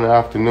back around in the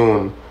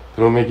afternoon.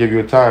 They don't may give you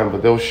a time,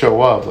 but they'll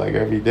show up like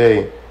every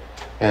day.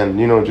 And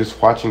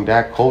just watching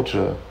that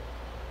culture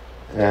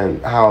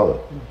and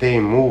how they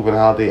move and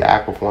how they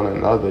act with one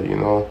another,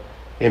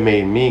 it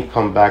made me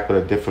come back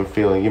with a different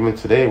feeling. Even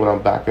today when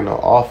I'm back in the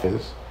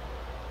office,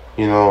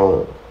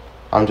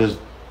 I'm just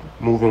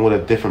moving with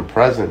a different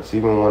presence.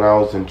 Even when I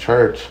was in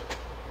church,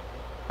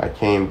 I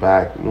came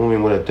back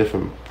moving with a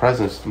different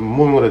presence,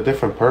 moving with a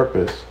different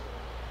purpose,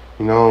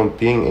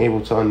 being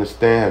able to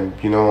understand,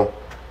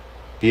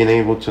 being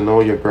able to know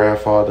your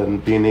grandfather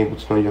and being able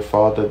to know your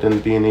father, then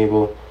being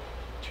able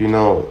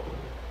to,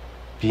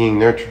 being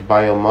nurtured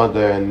by your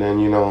mother, and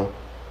then,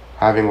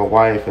 having a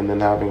wife, and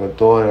then having a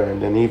daughter,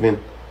 and then even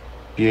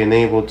being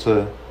able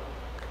to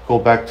go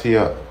back to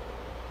your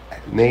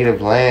native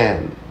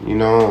land,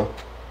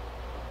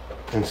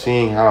 and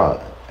seeing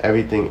how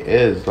everything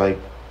is, like,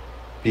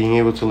 being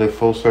able to live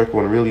full circle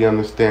and really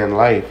understand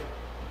life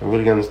and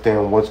really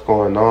understand what's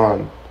going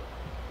on.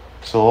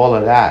 So all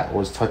of that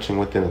was touching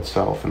within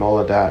itself, and all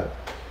of that,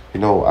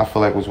 I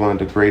feel like was one of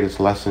the greatest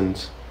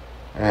lessons,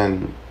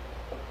 and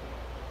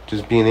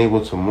just being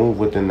able to move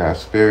within that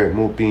spirit,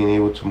 being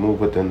able to move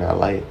within that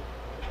light,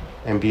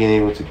 and being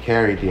able to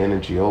carry the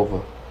energy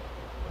over.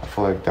 I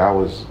feel like that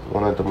was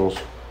one of the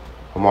most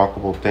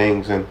remarkable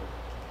things, and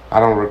I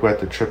don't regret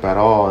the trip at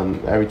all.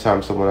 And every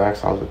time someone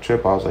asks how was the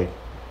trip, I was like,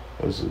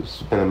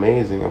 it's been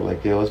amazing. I'm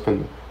like, it was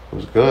good,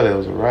 it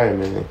was alright,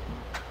 man.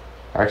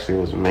 Actually,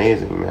 it was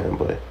amazing, man.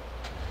 But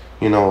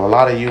a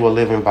lot of you are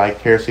living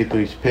vicariously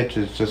through these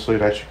pictures just so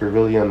that you could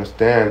really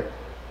understand.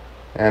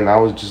 And I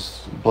was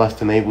just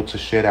blessed and able to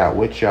share that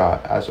with y'all,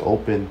 as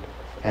open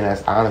and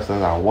as honest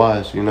as I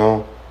was,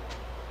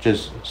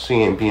 just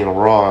seeing, being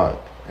raw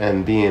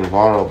and being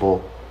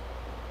vulnerable,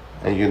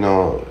 and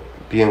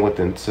being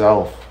within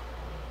self,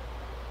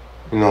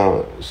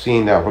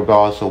 seeing that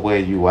regardless of where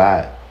you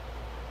at,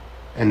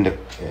 and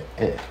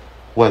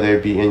whether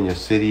it be in your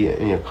city,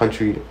 in your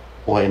country,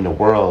 or in the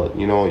world,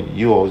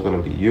 you always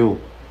gonna be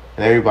you,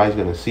 and everybody's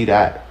gonna see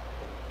that.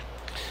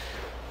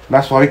 And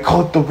that's why we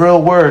call it the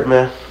real word,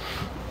 man.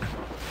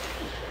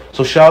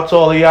 So shout out to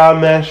all of y'all,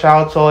 man.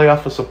 Shout out to all of y'all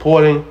for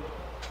supporting.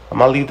 I'm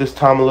gonna leave this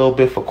time a little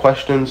bit for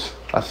questions.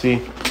 I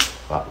see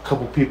a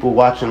couple people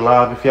watching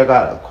live. If y'all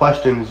got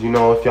questions, if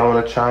y'all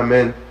want to chime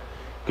in, you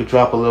could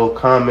drop a little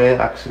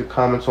comment. I can see the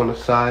comments on the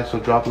side, so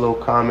drop a little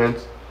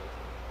comment.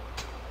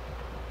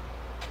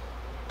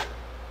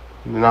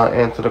 And then I'll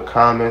answer the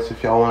comments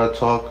if y'all want to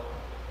talk.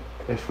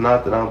 If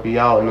not, then I'll be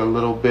out in a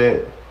little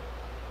bit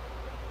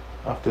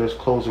after this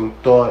closing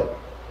thought.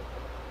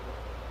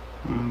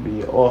 I'm going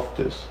to be off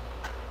this.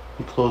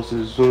 We close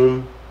this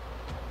Zoom.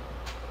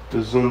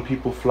 The Zoom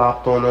people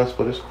flopped on us,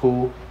 but it's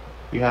cool.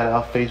 We had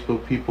our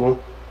Facebook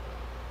people.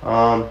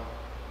 So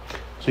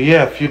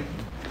yeah,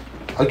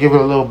 I'll give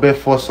it a little bit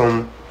for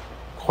some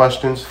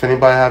questions. If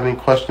anybody have any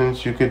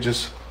questions, you could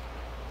just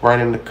write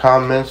in the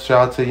comments.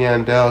 Shout out to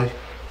Yandel.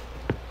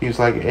 He was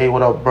like, hey,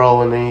 what up,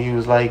 bro? And then he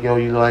was like, yo,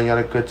 you had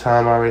a good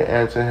time. I already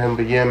answered him.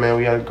 But yeah, man,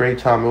 we had a great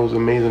time. It was an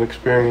amazing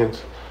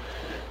experience.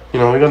 You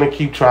know, we're going to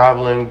keep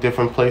traveling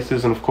different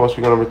places. And, of course,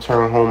 we're going to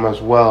return home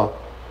as well.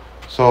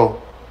 So,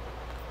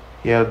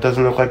 yeah, it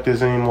doesn't look like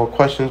there's any more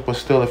questions. But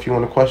still, if you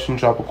want a question,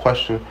 drop a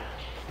question.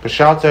 But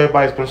shout out to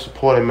everybody that's been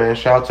supporting, man.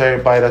 Shout out to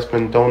everybody that's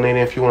been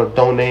donating. If you want to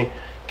donate,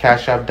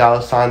 Cash App,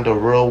 $ the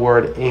Real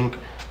Word Inc.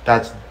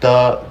 That's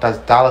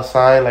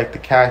 $ like the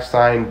cash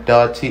sign,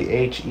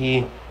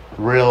 THE,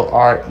 Real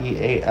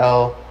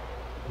REAL,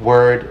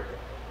 Word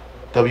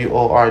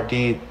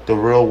WORD, the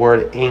Real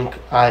Word Inc.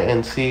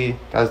 INC.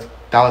 That's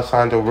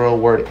 $ the Real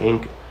Word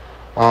Inc.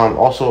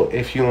 Also,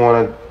 if you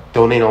want to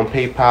donate on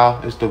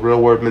PayPal, it's the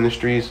Real Word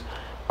Ministries.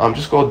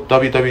 Just go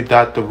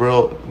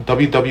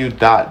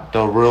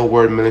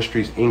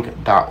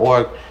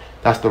www.therealwordministriesinc.org.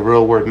 That's the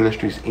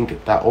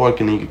realwordministriesinc.org,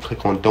 and then you can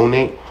click on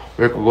donate.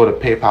 Or you could go to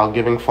PayPal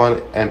Giving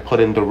Fund and put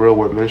in the Real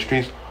Word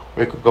Ministries.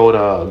 Or you could go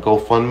to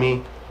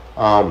GoFundMe,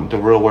 the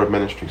Real Word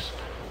Ministries.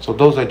 So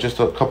those are just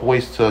a couple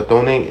ways to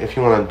donate. If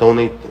you want to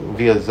donate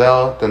via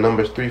Zelle, the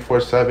number is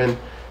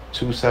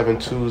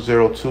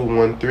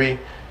 347-272-0213.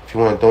 If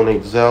you want to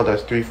donate Zelle,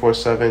 that's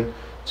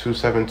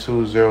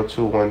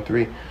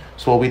 347-272-0213.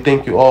 So we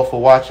thank you all for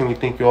watching. We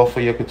thank you all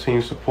for your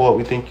continued support.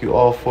 We thank you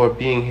all for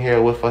being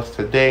here with us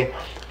today.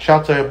 Shout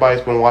out to everybody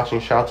who's been watching.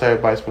 Shout out to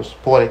everybody who's been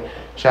supporting.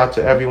 Shout out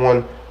to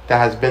everyone that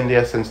has been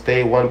there since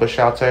day one. But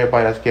shout out to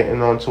everybody that's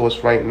getting on to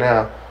us right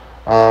now.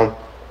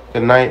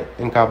 Good night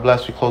and God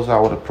bless. We close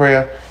out with a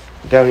prayer.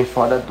 Heavenly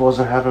Father, that doors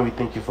in heaven, we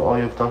thank you for all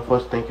you've done for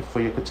us. Thank you for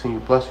your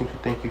continued blessings. We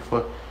thank you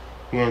for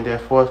being there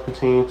for us.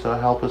 Continue to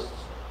help us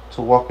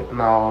to walk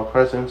in our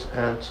presence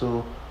and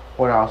to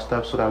order our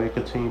steps so that we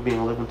continue being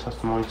a living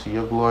testimony to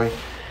your glory.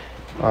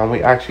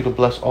 We ask you to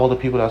bless all the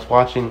people that's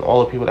watching,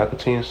 all the people that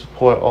continue to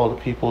support, all the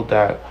people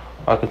that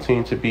are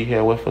continuing to be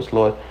here with us,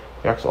 Lord.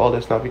 We ask all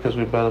this not because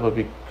we're better, but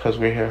because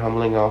we're here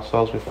humbling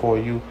ourselves before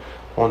you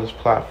on this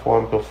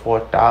platform before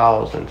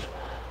thousands.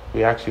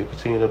 We ask you to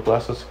continue to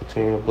bless us,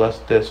 continue to bless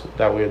this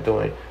that we're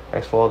doing. I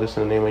ask for all this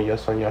in the name of your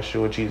son,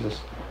 Yeshua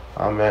Jesus.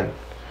 Amen.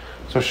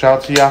 So shout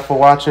out to y'all for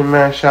watching,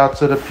 man. Shout out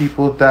to the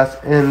people that's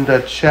in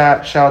the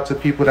chat. Shout out to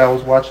people that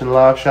was watching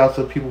live. Shout out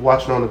to the people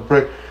watching on the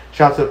brick.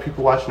 Shout out to the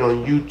people watching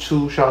on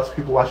YouTube. Shout out to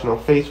people watching on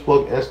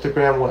Facebook,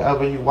 Instagram,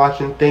 wherever you're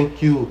watching.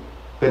 Thank you.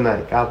 Good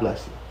night. God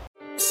bless you.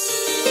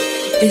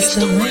 It's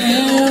the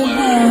real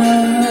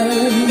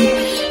word.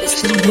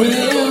 It's the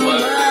real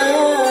word.